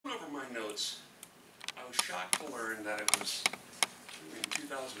notes, I was shocked to learn that it was in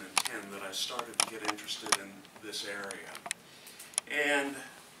 2010 that I started to get interested in this area. And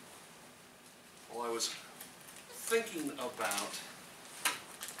while I was thinking about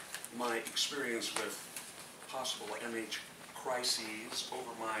my experience with possible MH crises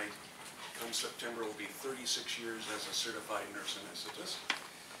over my, come September, will be 36 years as a certified nurse anesthetist.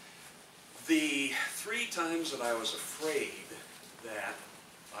 The 3 times that I was afraid that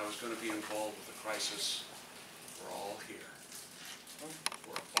I was going to be involved with a crisis, we're all here.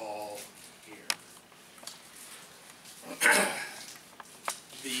 We're all here.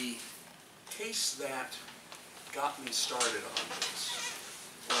 The case that got me started on this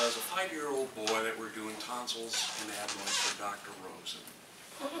was a 5-year-old boy that we're doing tonsils and adenoids for Dr. Rosen.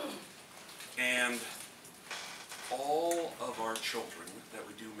 And all of our children that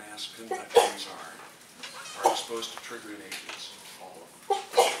we do mass conductions are exposed to triggering agents. All of them.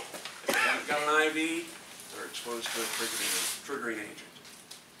 If they haven't got an IV, they're exposed to a triggering agent.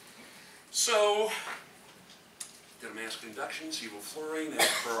 So, did a mass conduction, sevoflurane, as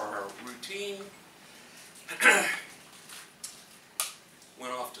per our routine.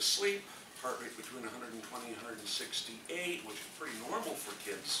 Went off to sleep, heart rate between 120 and 168, which is pretty normal for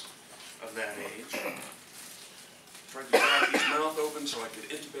kids of that age. Tried to crack his mouth open so I could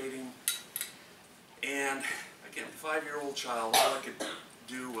intubate him. And again, 5-year-old child, all I could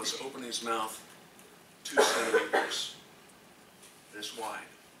do was open his mouth 2 centimeters this wide.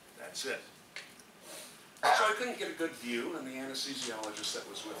 That's it. So I couldn't get a good view, and the anesthesiologist that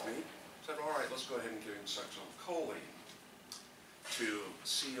was with me said, all right, let's go ahead and give him succinylcholine to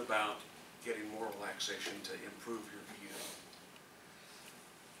see about getting more relaxation to improve your view.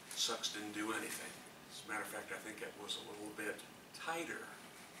 Sucks didn't do anything. As a matter of fact, I think it was a little bit tighter.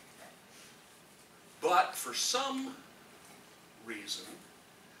 But for some reason,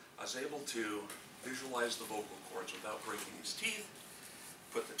 I was able to visualize the vocal cords without breaking his teeth,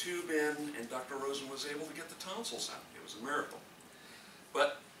 put the tube in, and Dr. Rosen was able to get the tonsils out. It was a miracle.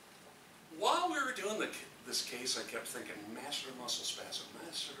 But while we were doing this case, I kept thinking, masseter muscle spasm,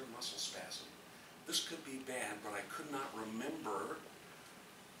 masseter muscle spasm. This could be bad, but I could not remember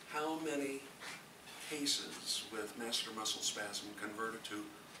how many cases with masseter muscle spasm converted to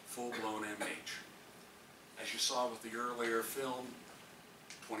full-blown MH. As you saw with the earlier film,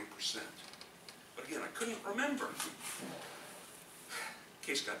 20%. But again, I couldn't remember.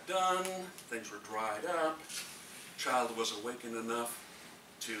 Case got done, things were dried up, child was awakened enough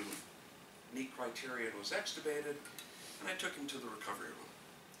to meet criteria and was extubated, and I took him to the recovery room.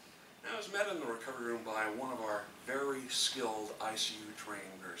 Now, I was met in the recovery room by one of our very skilled ICU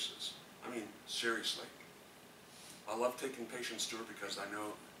trained nurses. I mean, seriously. I love taking patients to her because I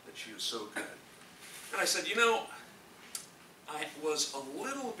know that she is so good. And I said, you know, I was a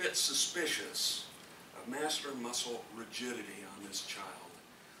little bit suspicious of masseter muscle rigidity on this child.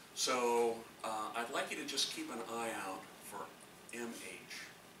 So I'd like you to just keep an eye out for MH.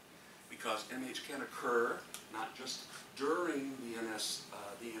 Because MH can occur not just during the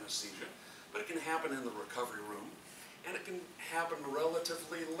anesthesia, but it can happen in the recovery room, and it can happen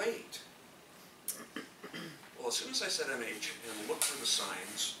relatively late. Well, as soon as I said MH and looked for the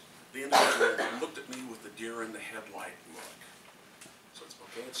signs, the individual looked at me with the deer in the headlight look. So it's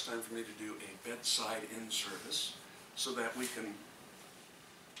okay, it's time for me to do a bedside in-service so that we can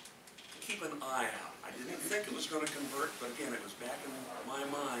keep an eye out. I didn't think it was going to convert, but again, it was back in my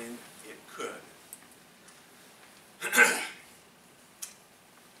mind, it could.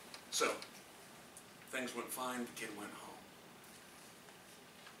 So, things went fine, the kid went home.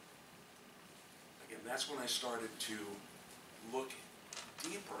 Again, that's when I started to look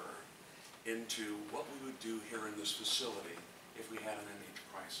deeper into what we would do here in this facility if we had an MH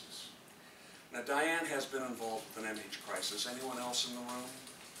crisis. Now, Diane has been involved with an MH crisis. Anyone else in the room?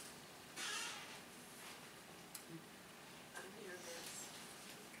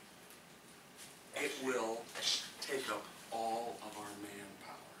 It will take up all of our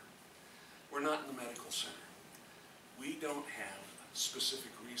manpower. We're not in the medical center. We don't have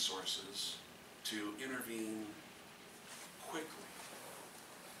specific resources to intervene quickly.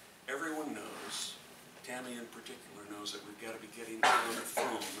 Everyone knows, Tammy in particular knows, that we've got to be getting on the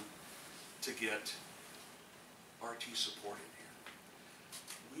phone to get RT support in here.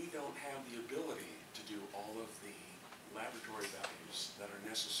 We don't have the ability to do all of the laboratory values that are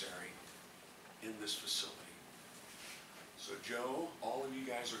necessary in this facility. So Joe, all of you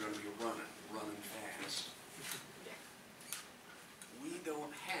guys are going to be running fast. We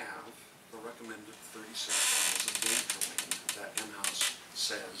don't have the recommended 36 bottles of dantrolene that in-house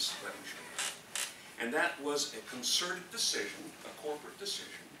says that we should have. And that was a concerted decision, a corporate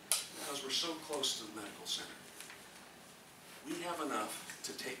decision, because we're we're so close to the medical center. We have enough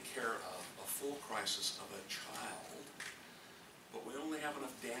to take care of a full crisis of a child, but we only have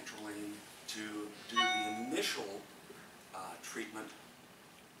enough dantrolene to do the initial treatment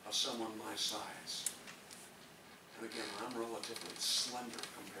of someone my size. And again, I'm relatively slender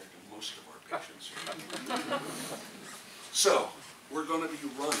compared to most of our patients here. So, we're going to be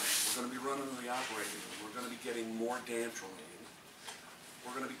running. We're going to be running to the operating room. We're going to be getting more dantrolene.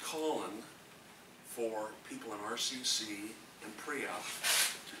 We're going to be calling for people in RCC and pre-op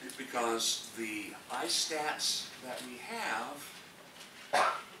because the ISTATs that we have,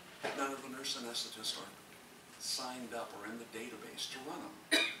 none of the nurse anesthetists are signed up or in the database to run them.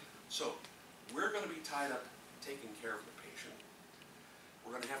 So we're going to be tied up taking care of the patient.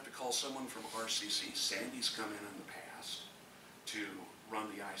 We're going to have to call someone from RCC. Sandy's come in the past to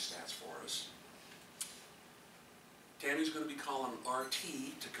run the ISTATs for us. Tammy's going to be calling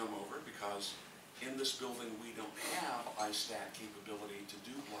RT to come over because in this building we don't have ISTAT capability to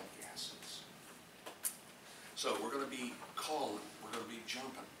do blood gases. So we're going to be calling, we're going to be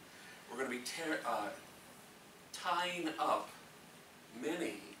jumping, we're going to be tying up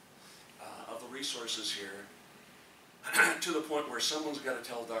many of the resources here to the point where someone's got to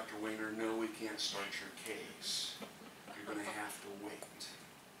tell Dr. Weiner, no, we can't start your case. You're going to have to wait.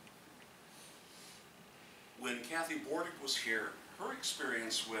 When Kathy Bordick was here, her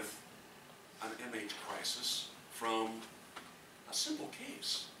experience with an MH crisis from a simple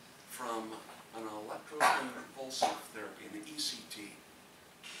case, from an electroconvulsive therapy, an ECT,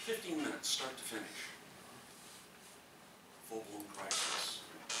 15 minutes, start to finish, full-blown crisis.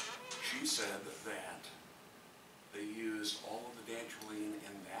 She said that they used all of the dantrolene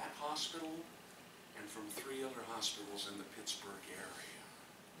in that hospital and from 3 other hospitals in the Pittsburgh area.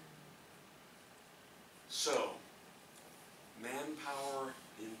 So, manpower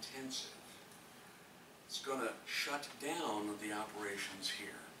intensive. It's going to shut down the operations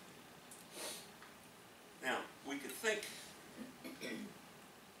here. Now, we could think,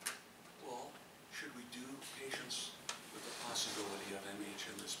 well, should we do patients with the possibility of MH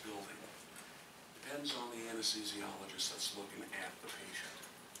in this building? Depends on the anesthesiologist that's looking at the patient.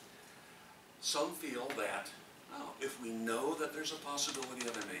 Some feel that, oh, if we know that there's a possibility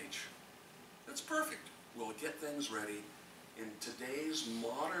of MH, that's perfect. We'll get things ready. In today's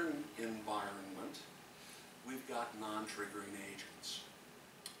modern environment, we've got non-triggering agents.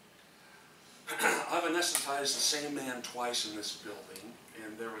 I've anesthetized the same man twice in this building,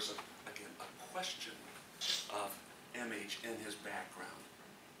 and there was, again, a question of MH in his background.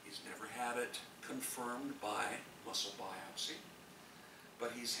 He's never had it confirmed by muscle biopsy,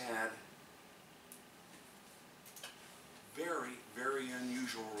 but he's had very, very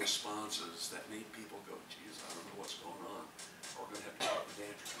unusual responses that made people go, geez, I don't know what's going on. We're going to have to talk to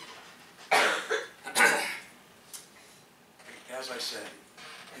Andrew. As I said,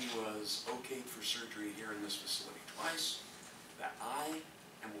 he was okayed for surgery here in this facility twice that I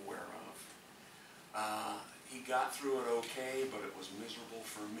am aware of. He got through it okay, but it was miserable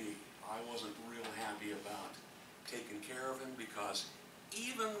for me. I wasn't real happy about taking care of him because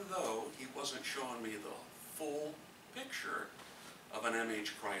even though he wasn't showing me the full picture of an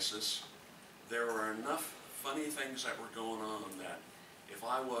MH crisis, there were enough funny things that were going on that if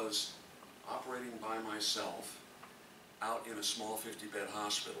I was operating by myself out in a small 50-bed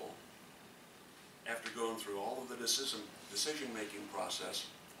hospital, after going through all of the decision-making process,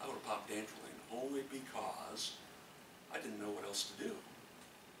 I would have popped dantrolene only because I didn't know what else to do.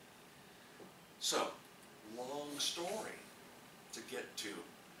 So, long story to get to.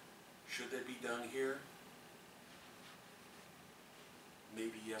 Should they be done here?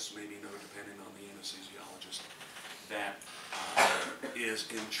 Maybe yes, maybe no, depending on the anesthesiologist that is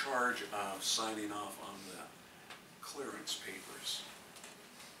in charge of signing off on the clearance papers.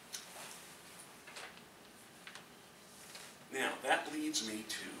 Now, that leads me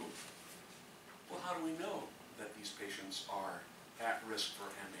to, well, how do we know that these patients are at risk for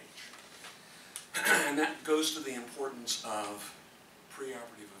MH? And that goes to the importance of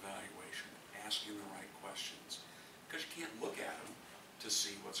preoperative evaluation, asking the right questions, because you can't look at them to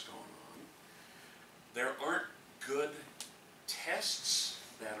see what's going on. There aren't good tests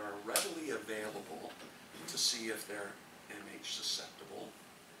that are readily available to see if they're MH susceptible.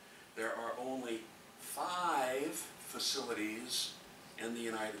 There are only 5 facilities in the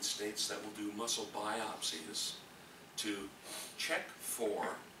United States that will do muscle biopsies to check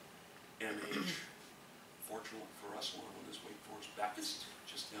for MH. Fortunately for us, one of them is Wake Forest Baptist,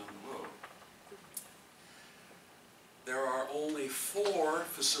 just down the road. There are only 4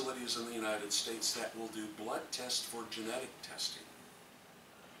 facilities in the United States that will do blood tests for genetic testing.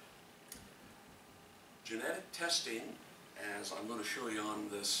 genetic testing, as I'm going to show you on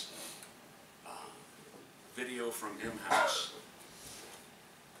this video from M-House,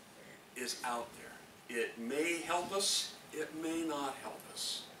 is out there. It may help us, it may not help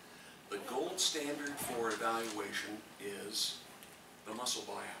us. The gold standard for evaluation is the muscle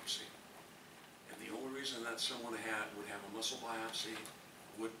biopsy. And the only reason that someone would have a muscle biopsy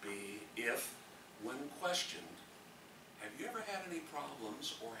would be if, when questioned, have you ever had any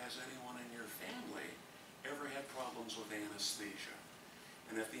problems, or has anyone in your family ever had problems with anesthesia?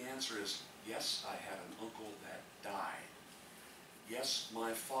 And if the answer is, yes, I had an uncle that died. Yes,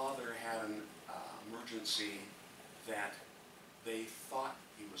 my father had an emergency that they thought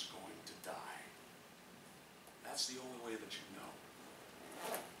he was going to die. That's the only way that you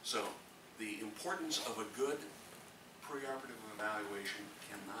know. So, the importance of a good preoperative evaluation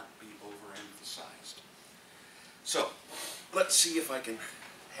cannot be overemphasized. So, let's see if I can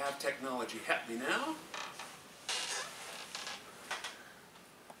have technology help me now.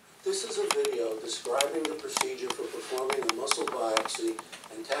 This is a video describing the procedure for performing a muscle biopsy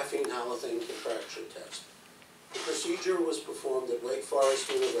and caffeine-halothane contraction test. The procedure was performed at Wake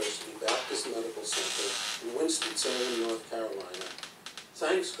Forest University Baptist Medical Center in Winston-Salem, North Carolina.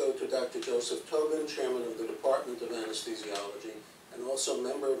 Thanks go to Dr. Joseph Tobin, Chairman of the Department of Anesthesiology, and also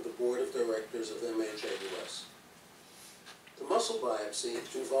member of the Board of Directors of MHAUS. The muscle biopsy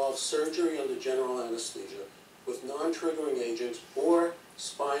involves surgery under general anesthesia with non-triggering agents or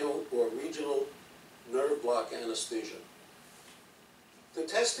spinal or regional nerve block anesthesia. The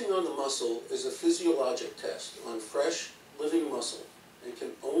testing on the muscle is a physiologic test on fresh, living muscle and can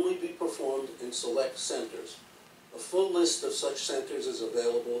only be performed in select centers. A full list of such centers is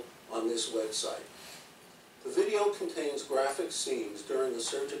available on this website. The video contains graphic scenes during the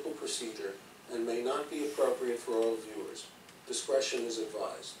surgical procedure and may not be appropriate for all viewers. Discretion is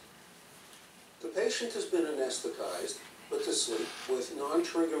advised. The patient has been anesthetized, put to sleep with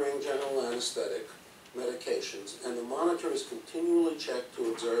non-triggering general anesthetic medications, and the monitor is continually checked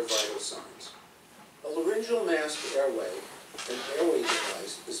to observe vital signs. A laryngeal mask airway, an airway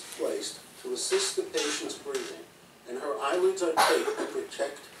device, is placed to assist the patient's breathing, and her eyelids are taped to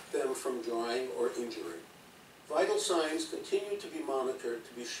protect them from drying or injury. Vital signs continue to be monitored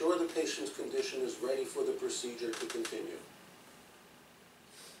to be sure the patient's condition is ready for the procedure to continue.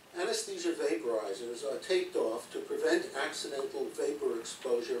 Anesthesia vaporizers are taped off to prevent accidental vapor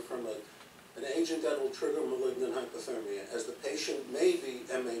exposure from an agent that will trigger malignant hyperthermia, as the patient may be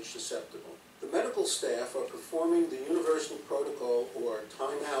MH susceptible. The medical staff are performing the universal protocol or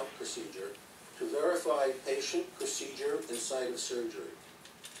timeout procedure to verify patient, procedure, and site of surgery.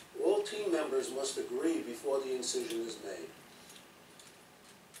 All team members must agree before the incision is made.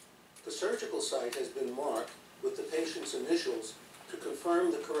 The surgical site has been marked with the patient's initials to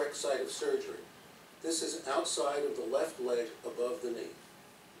confirm the correct site of surgery. This is outside of the left leg above the knee.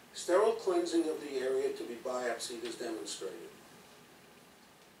 Sterile cleansing of the area to be biopsied is demonstrated.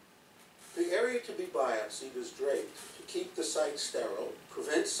 The area to be biopsied is draped to keep the site sterile,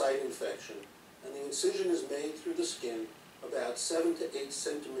 prevent site infection, and the incision is made through the skin about 7 to 8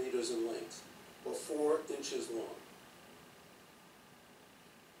 centimeters in length, or 4 inches long.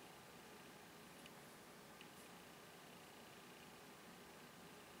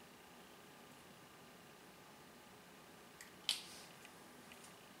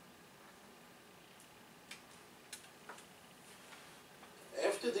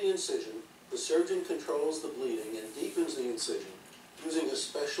 After the incision, the surgeon controls the bleeding and deepens the incision using a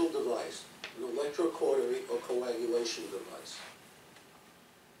special device, an electrocautery or coagulation device.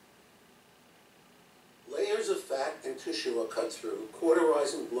 Layers of fat and tissue are cut through,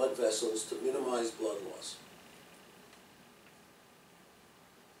 cauterizing blood vessels to minimize blood loss.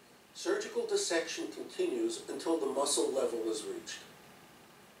 Surgical dissection continues until the muscle level is reached.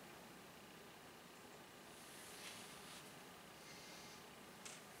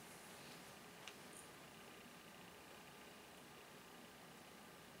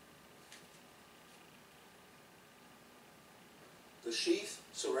 The sheath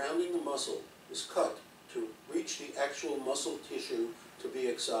surrounding the muscle is cut to reach the actual muscle tissue to be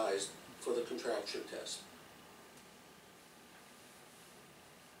excised for the contracture test.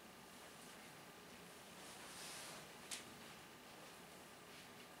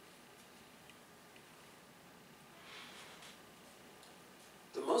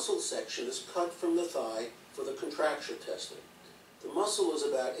 The muscle section is cut from the thigh for the contracture testing. The muscle is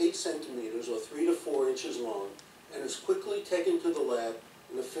about 8 centimeters or 3 to 4 inches long and is quickly taken to the lab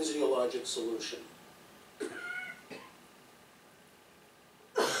in a physiologic solution.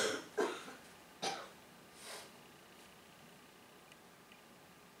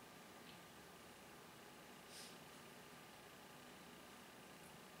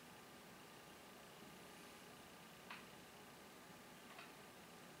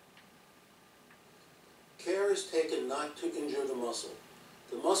 care is taken not to injure the muscle.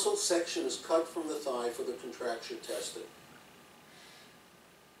 The muscle section is cut from the thigh for the contracture testing.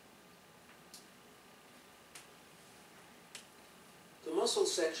 The muscle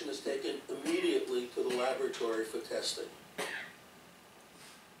section is taken immediately to the laboratory for testing. The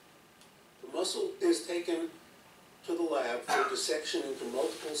muscle is taken to the lab for dissection into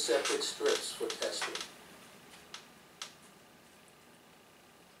multiple separate strips for testing.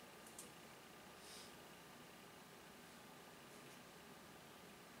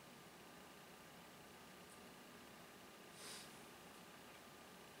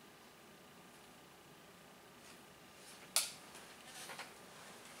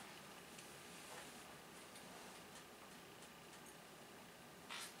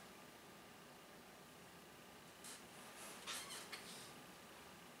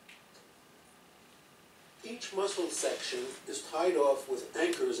 Each muscle section is tied off with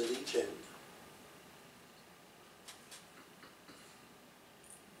anchors at each end.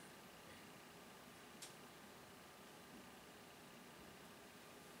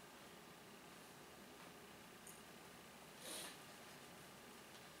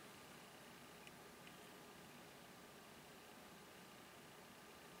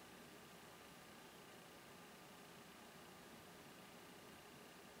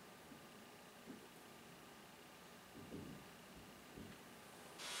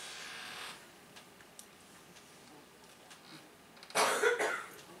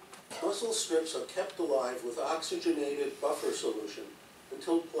 Muscle strips are kept alive with oxygenated buffer solution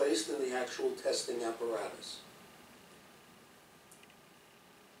until placed in the actual testing apparatus.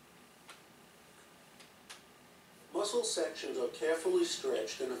 Muscle sections are carefully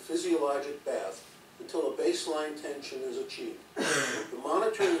stretched in a physiologic bath until a baseline tension is achieved. The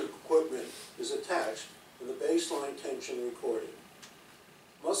monitoring equipment is attached and the baseline tension recorded.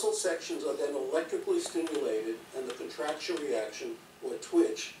 Muscle sections are then electrically stimulated and the contraction reaction or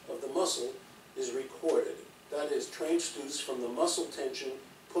twitch of the muscle is recorded. That is transduced from the muscle tension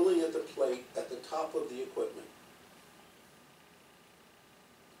pulling at the plate at the top of the equipment.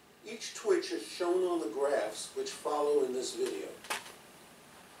 Each twitch is shown on the graphs which follow in this video.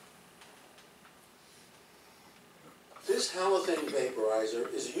 This halothane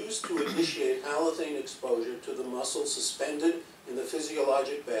vaporizer is used to initiate halothane exposure to the muscle suspended in the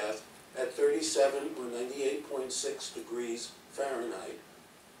physiologic bath at 37 or 98.6 degrees Fahrenheit.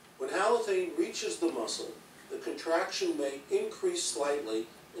 When halothane reaches the muscle, the contraction may increase slightly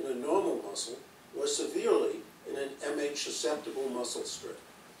in a normal muscle or severely in an MH-susceptible muscle strip.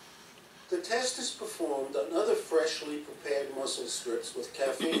 The test is performed on other freshly prepared muscle strips with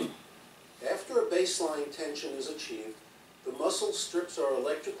caffeine. After a baseline tension is achieved, the muscle strips are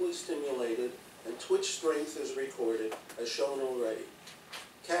electrically stimulated and twitch strength is recorded, as shown already.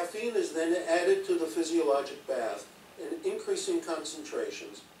 Caffeine is then added to the physiologic bath in increasing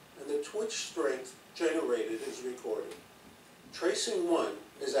concentrations, and the twitch strength generated is recorded. Tracing 1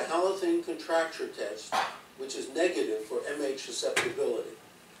 is a halothane contracture test, which is negative for MH susceptibility.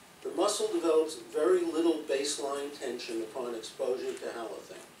 The muscle develops very little baseline tension upon exposure to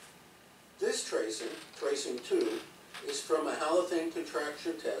halothane. This tracing 2, is from a halothane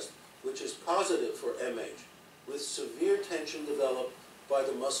contracture test, which is positive for MH, with severe tension developed by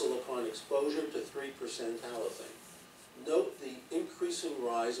the muscle upon exposure to 3% halothane. Note the increasing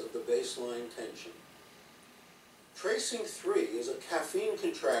rise of the baseline tension. Tracing 3 is a caffeine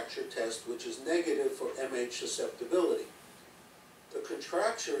contracture test which is negative for MH susceptibility. The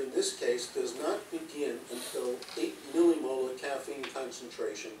contracture in this case does not begin until 8 millimolar caffeine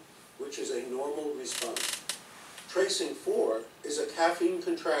concentration, which is a normal response. Tracing 4 is a caffeine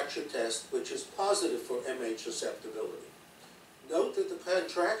contracture test which is positive for MH susceptibility. Note that the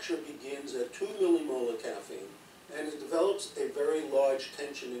contracture begins at 2 millimolar caffeine and it develops a very large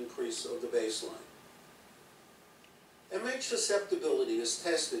tension increase of the baseline. MH susceptibility is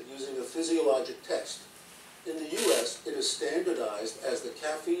tested using a physiologic test. In the US, it is standardized as the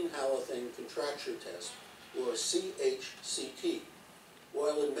caffeine halothane contracture test, or CHCT,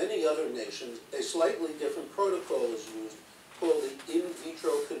 while in many other nations, a slightly different protocol is used called the in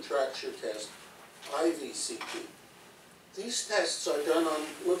vitro contracture test, IVCT. These tests are done on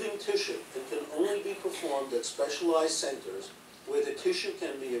living tissue and can only be performed at specialized centers where the tissue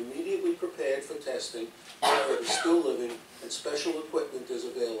can be immediately prepared for testing while it is still living and special equipment is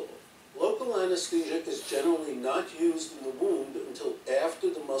available. Local anesthesia is generally not used in the wound until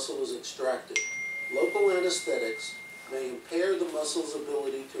after the muscle is extracted. Local anesthetics may impair the muscle's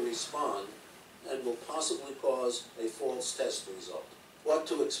ability to respond and will possibly cause a false test result. What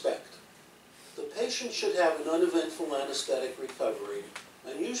to expect? The patient should have an uneventful anesthetic recovery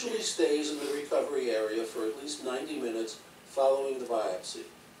and usually stays in the recovery area for at least 90 minutes following the biopsy.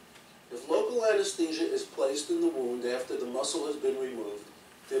 If local anesthesia is placed in the wound after the muscle has been removed,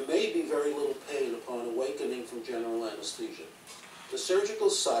 there may be very little pain upon awakening from general anesthesia. The surgical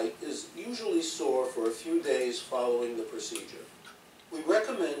site is usually sore for a few days following the procedure. We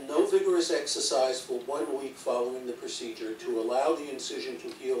recommend no vigorous exercise for 1 week following the procedure to allow the incision to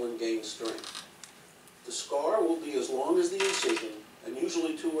heal and gain strength. The scar will be as long as the incision and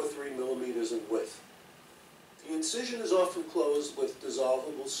usually 2 or 3 millimeters in width. The incision is often closed with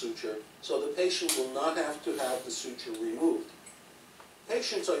dissolvable suture, so the patient will not have to have the suture removed.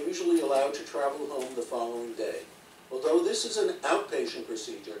 Patients are usually allowed to travel home the following day. Although this is an outpatient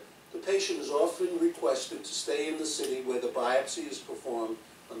procedure, the patient is often requested to stay in the city where the biopsy is performed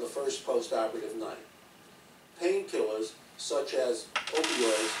on the first postoperative night. Painkillers, such as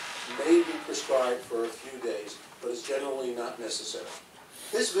opioids, may be prescribed for a few days, but is generally not necessary.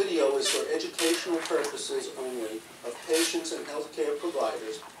 This video is for educational purposes only of patients and healthcare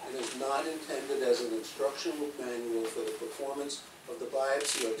providers and is not intended as an instructional manual for the performance of the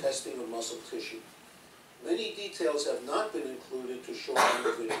biopsy or testing of muscle tissue. Many details have not been included to shorten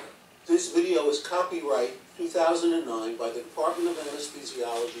the video. This video is copyright 2009 by the Department of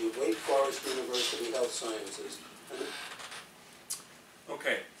Anesthesiology of Wake Forest University Health Sciences.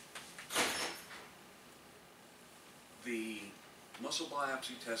 Okay. The muscle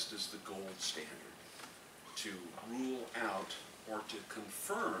biopsy test is the gold standard to rule out or to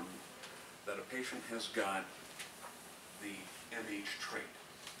confirm that a patient has got the MH trait.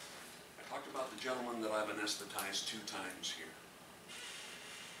 I talked about the gentleman that I've anesthetized 2 times here.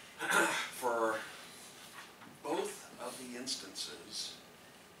 For both of the instances,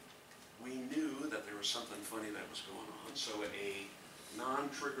 we knew that there was something funny that was going on, so a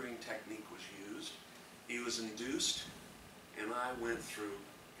non-triggering technique was used. He was induced, and I went through,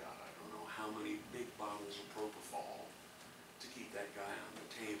 God, I don't know how many big bottles of propofol to keep that guy on the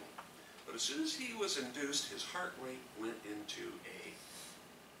table. But as soon as he was induced, his heart rate went into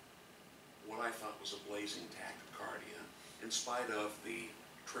what I thought was a blazing tachycardia, in spite of the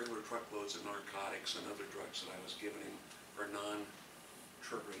trailer truckloads of narcotics and other drugs that I was giving him for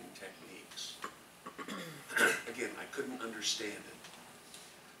non-triggering techniques. Again, I couldn't understand it.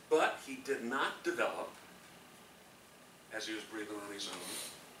 But he did not develop, as he was breathing on his own,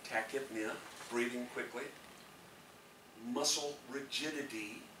 tachypnea, breathing quickly, muscle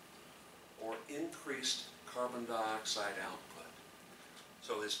rigidity, or increased carbon dioxide output.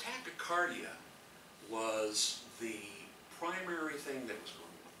 So his tachycardia was the primary thing that was going on.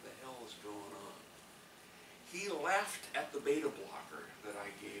 What the hell is going on? He laughed at the beta blocker that I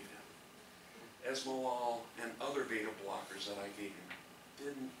gave him. Esmolol and other beta blockers that I gave him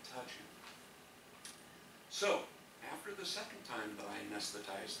didn't touch him. So, after the second time that I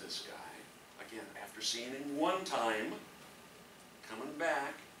anesthetized this guy, again, after seeing him 1 time, coming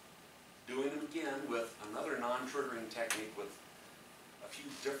back, doing him again with another non-triggering technique with a few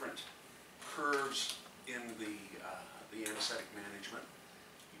different curves in the anesthetic management,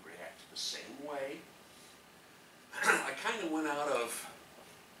 he reacted the same way. I kind of went out of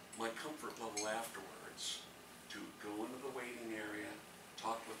my comfort level afterwards to go into the waiting area,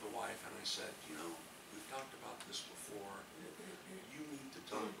 talk with the wife, and I said, you know, we've talked about this before. You need to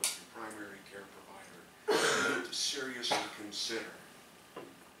talk with your primary care provider. You need to seriously consider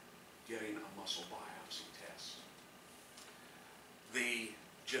getting a muscle biopsy test. The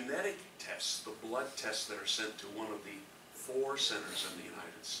genetic tests, the blood tests that are sent to one of the 4 centers in the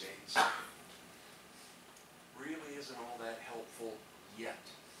United States, really isn't all that helpful yet.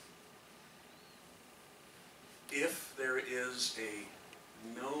 If there is a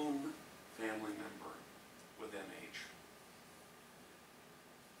known family member with MH,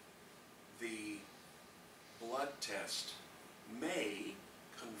 the blood test may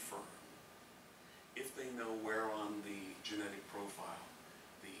confirm, if they know where on the genetic profile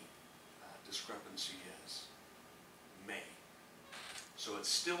the discrepancy is, may. So it's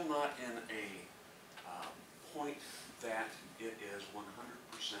still not in a point that it is 100%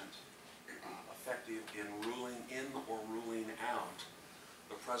 effective in ruling in or ruling out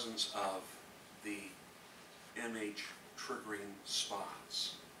the presence of the MH triggering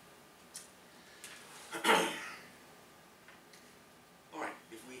spots. All right,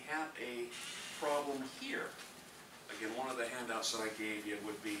 if we have a problem here, again, one of the handouts that I gave you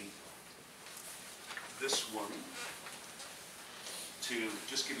would be this one, to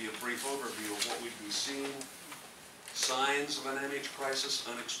just give you a brief overview of what we'd be seeing. Signs of an MH crisis,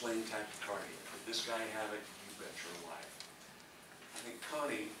 unexplained tachycardia. Did this guy have it? You bet your life. I think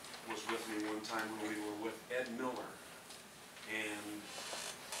Connie was with me one time when we were with Ed Miller, and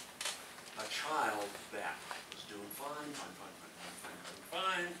a child that was doing fine,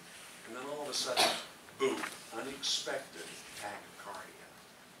 and then all of a sudden, boom, unexpected tachycardia,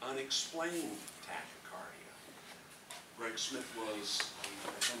 unexplained tachycardia. Greg Smith was the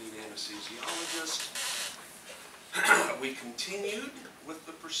attending anesthesiologist. We continued with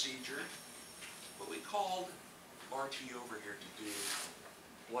the procedure, but we called RT over here to do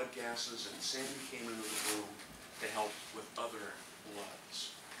blood gases, and Sandy came into the room to help with other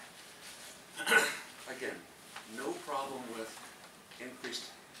bloods. Again, no problem with increased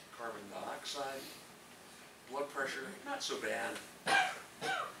carbon dioxide. Blood pressure, not so bad.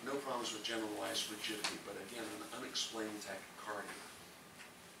 No problems with generalized rigidity, but again, an unexplained tachycardia.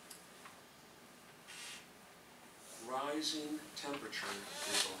 Rising temperature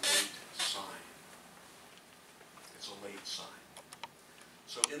is a late sign. It's a late sign.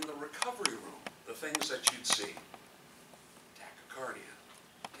 So in the recovery room, the things that you'd see: tachycardia,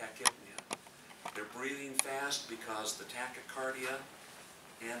 tachypnea. They're breathing fast because the tachycardia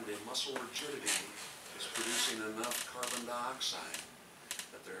and the muscle rigidity is producing enough carbon dioxide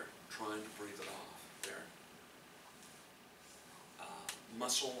that they're trying to breathe it off. Their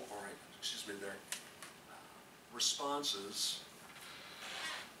their responses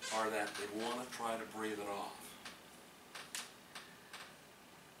are that they want to try to breathe it off.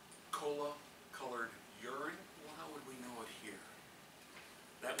 Cola-colored urine, well, how would we know it here?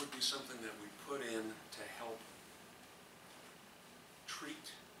 That would be something that we put in to help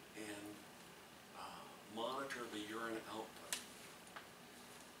treat and monitor the urine output.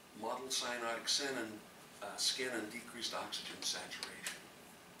 Mottled cyanotic skin and decreased oxygen saturation.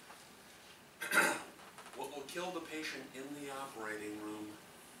 What will kill the patient in the operating room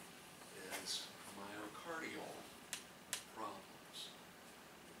is myocardial problems.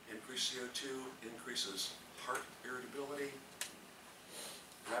 Increased CO2 increases heart irritability.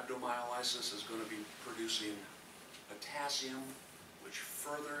 Rhabdomyolysis is going to be producing potassium, which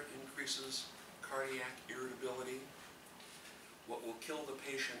further increases cardiac irritability. What will kill the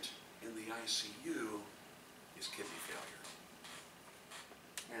patient in the ICU is kidney failure.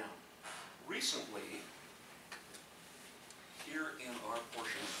 Now, recently, here in our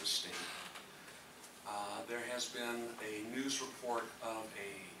portion of the state, there has been a news report of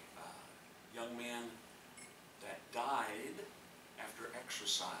a young man that died after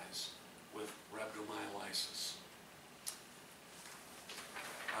exercise with rhabdomyolysis.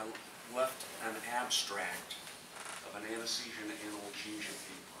 I left an abstract of an anesthesia and analgesia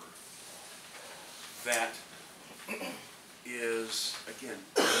paper that is, again,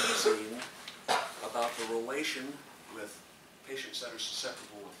 teasing about the relation with patients that are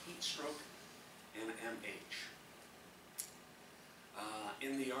susceptible with heat stroke and MH.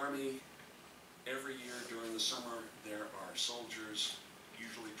 In the Army, every year during the summer, there are soldiers,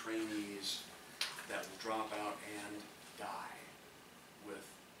 usually trainees, that will drop out and die with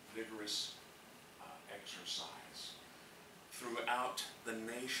vigorous exercise. Throughout the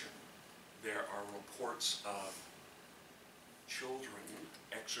nation, there are reports of children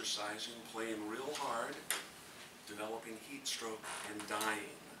exercising, playing real hard, developing heat stroke, and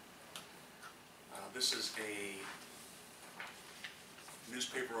dying. This is a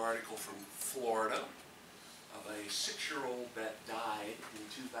newspaper article from Florida of a 6-year-old that died in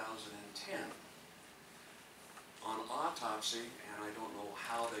 2010. On autopsy, and I don't know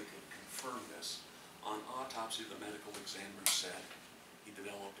how they could confirm this, on autopsy the medical examiner said he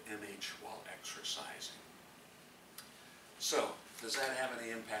developed MH while exercising. So, does that have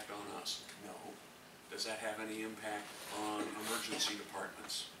any impact on us? No. Does that have any impact on emergency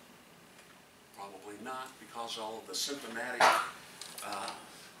departments? Probably not, because all of the symptomatic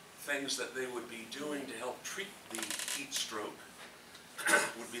things that they would be doing to help treat the heat stroke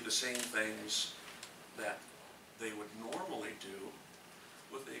would be the same things that they would normally do,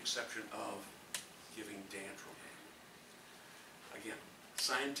 with the exception of giving Dantrolene. Again,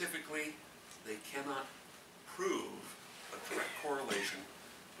 scientifically, they cannot prove a direct correlation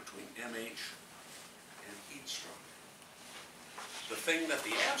between MH and heat stroke. The thing that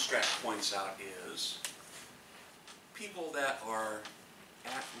the abstract points out is people that are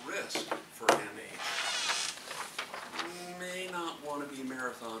at risk for MH may not want to be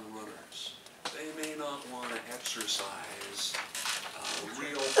marathon runners. They may not want to exercise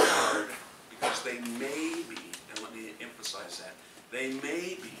real hard because they may be, and let me emphasize that, they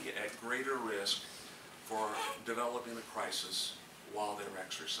may be at greater risk for developing a crisis while they're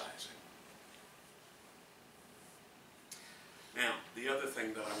exercising. Now, the other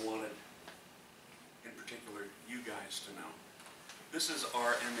thing that I wanted, in particular, you guys to know, this is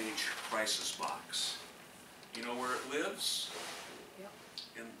our MH crisis box. You know where it lives? Yep.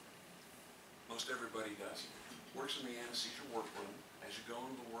 In, most everybody does. Works in the anesthesia workroom. As you go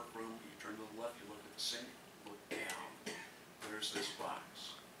into the workroom, you turn to the left, you look at the sink, look down. There's this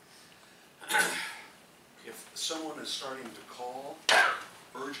box. If someone is starting to call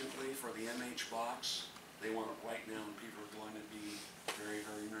urgently for the MH box, they want it right now, and people are going to be very,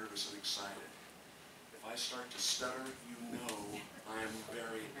 very nervous and excited. If I start to stutter, you know I'm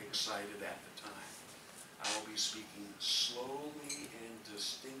very excited at the time. I will be speaking slowly and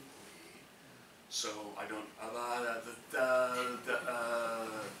distinctly, so I don't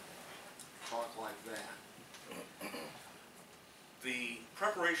talk like that. The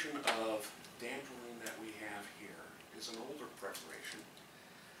preparation of dantrolene that we have here is an older preparation.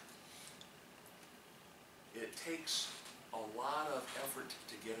 It takes a lot of effort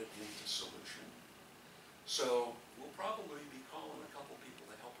to get it into solution. So we'll probably be calling a couple people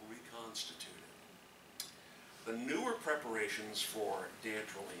to help reconstitute it. The newer preparations for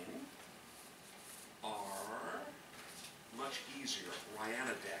dantrolene are much easier.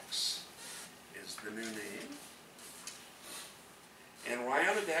 Ryanodex is the new name. And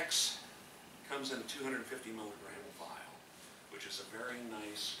Ryanodex comes in a 250 milligram vial, which is a very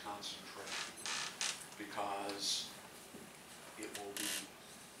nice concentration because it will be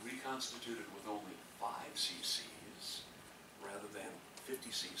reconstituted with only 5 cc's rather than 50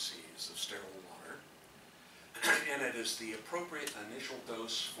 cc's of sterile water. And it is the appropriate initial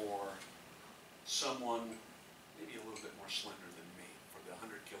dose for someone maybe a little bit more slender than me, for the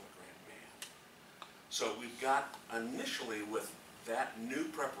 100 kilogram man. So we've got initially with that new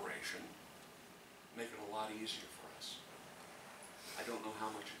preparation, make it a lot easier for us. I don't know how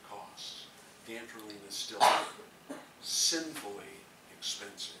much it costs. Dantrolene is still sinfully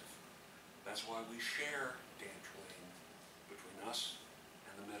expensive. That's why we share dantrolene between us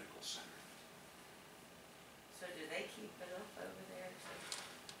and the medical center. So do they keep it up over there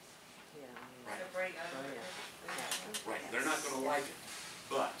Right. to bring over Oh, there? Right, they're not going to like it,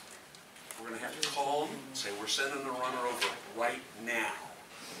 but we're going to have to call them and say, we're sending a runner over right now.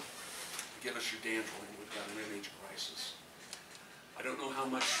 Give us your dantrolene, we've got an MH crisis. I don't know how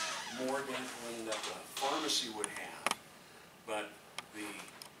much more dantrolene that the pharmacy would have, but the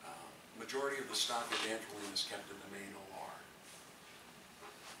majority of the stock of dantrolene is kept in the main OR.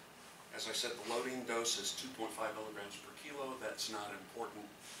 As I said, the loading dose is 2.5 milligrams per kilo. That's not important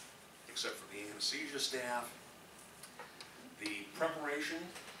except for the anesthesia staff. The preparation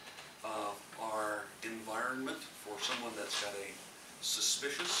of our environment for someone that's got a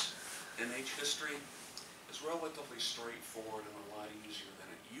suspicious MH history is relatively straightforward and a lot easier than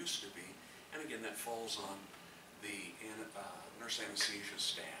it used to be. And again, that falls on the nurse anesthesia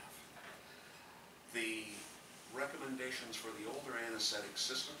staff. The recommendations for the older anesthetic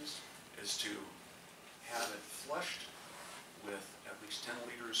systems is to have it flushed with at least 10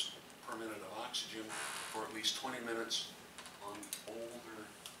 liters per minute of oxygen for at least 20 minutes on older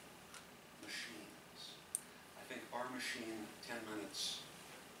machines. I think our machine, 10 minutes,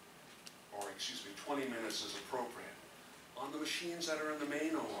 or excuse me, 20 minutes is appropriate. On the machines that are in the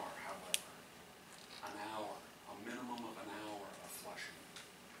main OR, however, an hour, a minimum of an hour of flushing.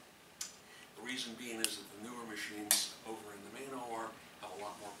 The reason being is that the newer machines over in the main OR have a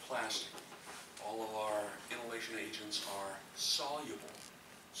lot more plastic. All of our inhalation agents are soluble,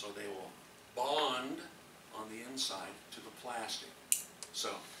 so they will bond on the inside to the plastic. So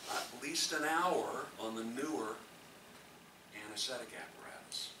at least an hour on the newer anesthetic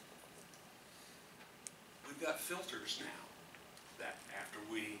apparatus. We've got filters now that after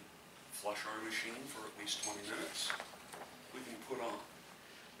we flush our machine for at least 20 minutes, we can put on.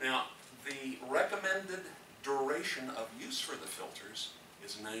 Now, the recommended duration of use for the filters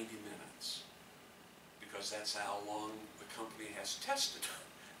is 90 minutes because that's how long the company has tested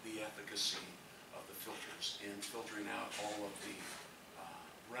the efficacy of the filters in filtering out all of the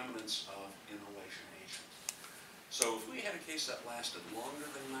remnants of inhalation agent. So if we had a case that lasted longer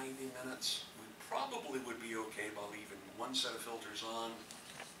than 90 minutes, we probably would be okay by leaving one set of filters on,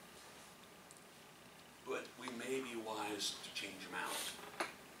 but we may be wise to change them out.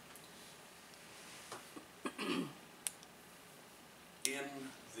 In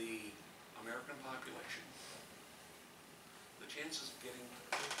the American population, the chances of getting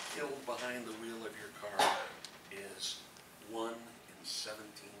killed behind the wheel of your car is 1 in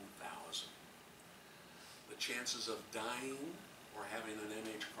 17,000. The chances of dying or having an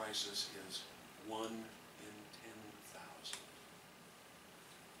MH crisis is 1 in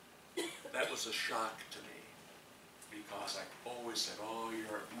 10,000. That was a shock to me because I always said, oh,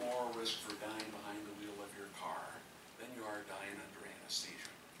 you're at more risk for dying behind the wheel of your car than you are dying under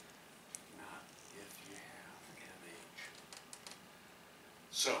anesthesia. Not if you have.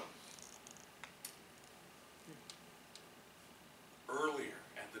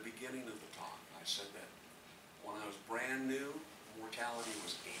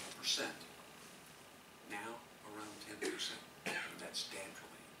 Now around 10%. And that's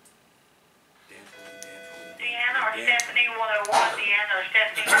dantrolene. Dantrolene, dantrolene, Deanna or dantrolene, Stephanie 101, Deanna or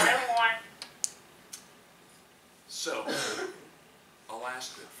Stephanie 101. So, I'll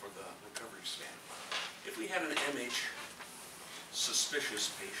ask it for the recovery staff. If we had an MH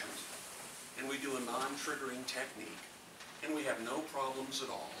suspicious patient, and we do a non-triggering technique, and we have no problems at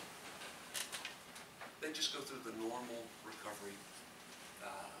all, they just go through the normal recovery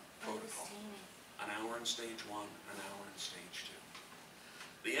protocol. An hour in stage 1, an hour in stage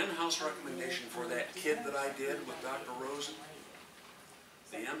 2. The in-house recommendation for that kid that I did with Dr. Rosen,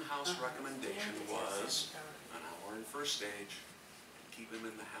 the in-house recommendation was an hour in first stage, and keep him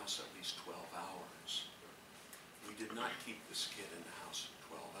in the house at least 12 hours. We did not keep this kid in the house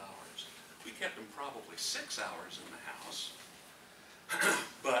 12 hours. We kept him probably 6 hours in the house,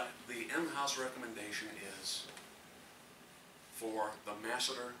 but the in-house recommendation is for the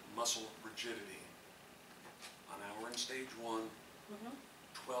masseter muscle rigidity, an hour in stage 1,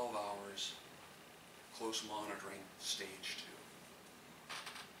 12 hours, close monitoring, stage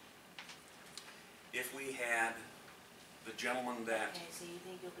 2. If we had the gentleman that Okay, so you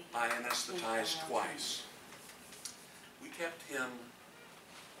think you'll be. I anesthetized twice, we kept him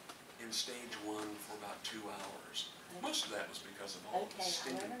in stage 1 for about 2 hours. Most of that was because of all the Okay, I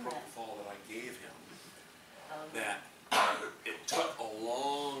stinking remember that. propofol that I gave him, Oh, that it took a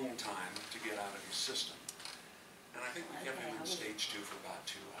long time to get out of his system. And I think we kept him in stage 2 for about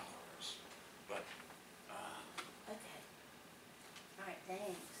 2 hours. But okay. All right,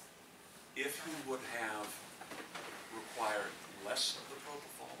 thanks. if he would have required less of the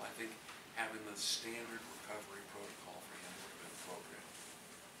propofol, I think having the standard recovery protocol for him would have been appropriate.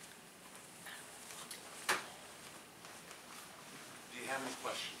 Do you have any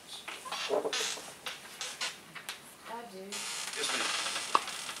questions? I do. Yes,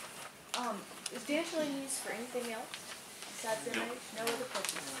 ma'am. Is dantrolene used for anything else besides No. MH? No other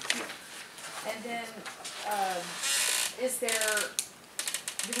purpose? No. And then, is there,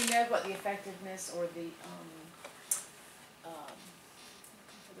 do we know what the effectiveness or the,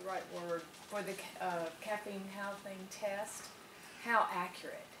 for the right word, for the caffeine housing test? How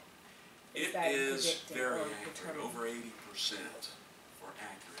accurate is It that in is predicting very or accurate, determining? over 80% for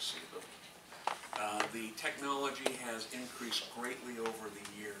accuracy. The technology has increased greatly over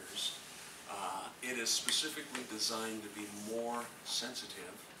the years. It is specifically designed to be more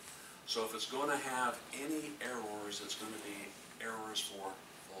sensitive. So if it's going to have any errors, it's going to be errors for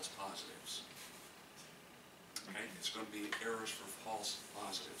false positives. Okay, it's going to be errors for false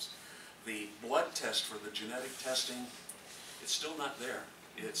positives. The blood test for the genetic testing, it's still not there.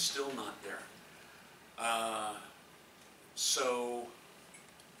 It's still not there. So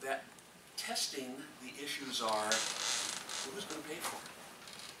that testing, the issues are, who's going to pay for it?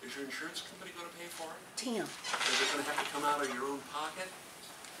 Is your insurance company going to pay for it? Tim. Is it going to have to come out of your own pocket?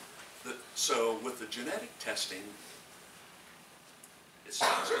 So with the genetic testing, it's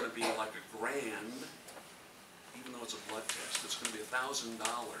going to be like $1,000, even though it's a blood test. It's going to be $1,000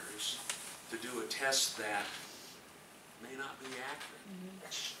 to do a test that may not be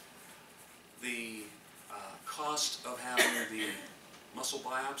accurate. The cost of having the muscle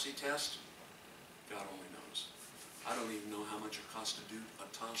biopsy test, God only knows. I don't even know how much it costs to do a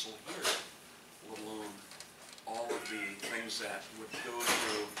tonsil here, let alone all of the things that would go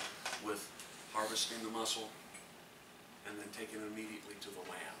through with harvesting the muscle and then taking it immediately to the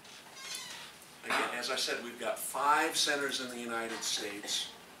lab. Again, as I said, we've got 5 centers in the United States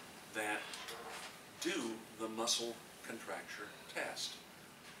that do the muscle contracture test.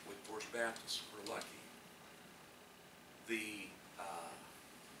 With Forest Baptist, we're lucky. The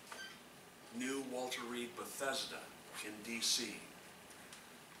new Walter Reed Bethesda in D.C.,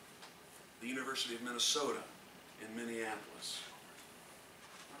 the University of Minnesota in Minneapolis,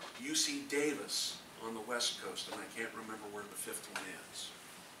 UC Davis on the West Coast, and I can't remember where the 5th one is.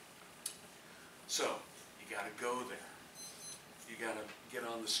 So, you got to go there. You got to get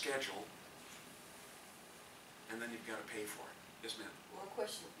on the schedule, and then you've got to pay for it. Yes, ma'am? One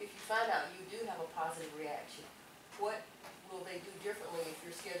question, if you find out you do have a positive reaction, what will they do differently if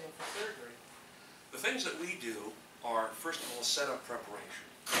you're scheduled for surgery? The things that we do are, first of all, setup preparation,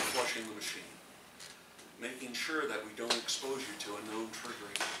 flushing the machine, making sure that we don't expose you to a known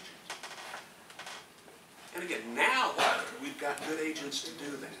triggering agent. And again, now we've got good agents to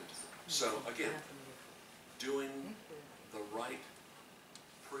do that. So again, doing the right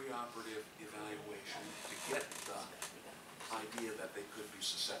preoperative evaluation to get the idea that they could be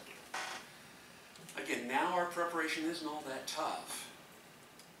susceptible. Again, now our preparation isn't all that tough.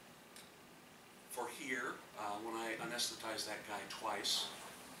 For here, when I anesthetized that guy twice,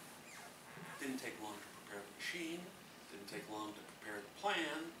 Didn't take long to prepare the machine, didn't take long to prepare the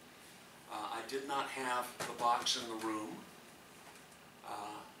plan. I did not have the box in the room,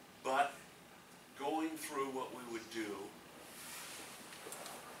 but going through what we would do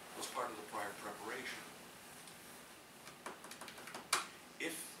was part of the prior preparation.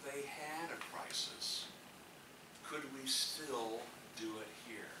 If they had a crisis, could we still do it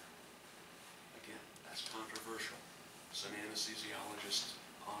here? Again, that's controversial. Some anesthesiologists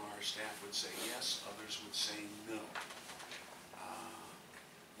on our staff would say yes, others would say no.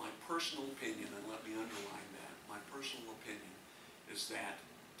 My personal opinion, and let me underline that, my personal opinion is that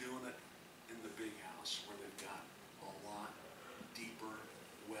doing it in the big house where they've got a lot deeper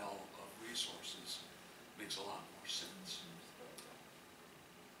well of resources makes a lot more sense.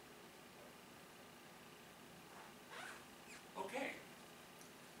 Okay,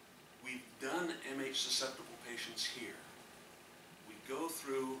 we've done MH susceptible patients here. We go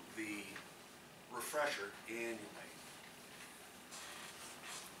through the refresher annually.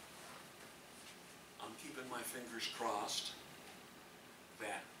 I'm keeping my fingers crossed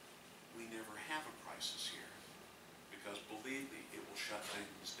that we never have a crisis here, because believe me, it will shut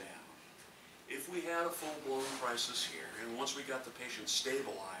things down. If we had a full-blown crisis here, and once we got the patient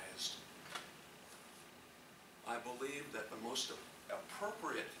stabilized, I believe that the most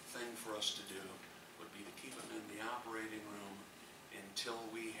appropriate thing for us to do would be to keep them in the operating room until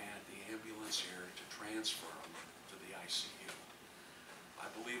we had the ambulance here to transfer them to the ICU. I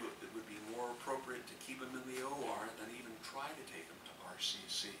believe it would be more appropriate to keep them in the OR than even try to take them to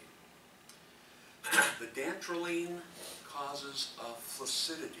RCC. The dantrolene causes a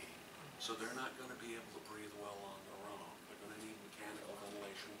flaccidity, so they're not going to be able to breathe well on their own. They're going to need mechanical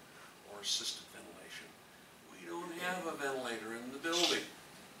ventilation or assisted ventilation. We don't have a ventilator in the building.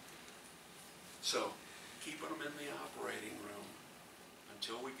 So, keeping them in the operating room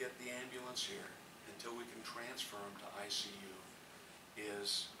until we get the ambulance here, until we can transfer them to ICU,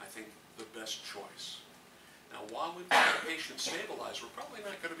 is, I think, the best choice. Now, while we've got the patient stabilized, we're probably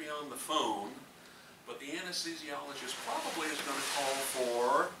not going to be on the phone, but the anesthesiologist probably is going to call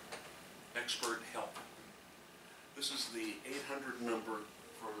for expert help. This is the 800 number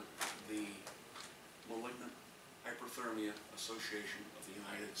for the Malignant Hyperthermia Association of the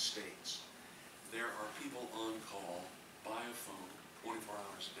United States. There are people on call by a phone 24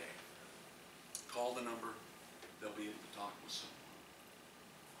 hours a day. Call the number, they'll be able to talk with someone.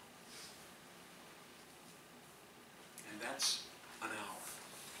 And that's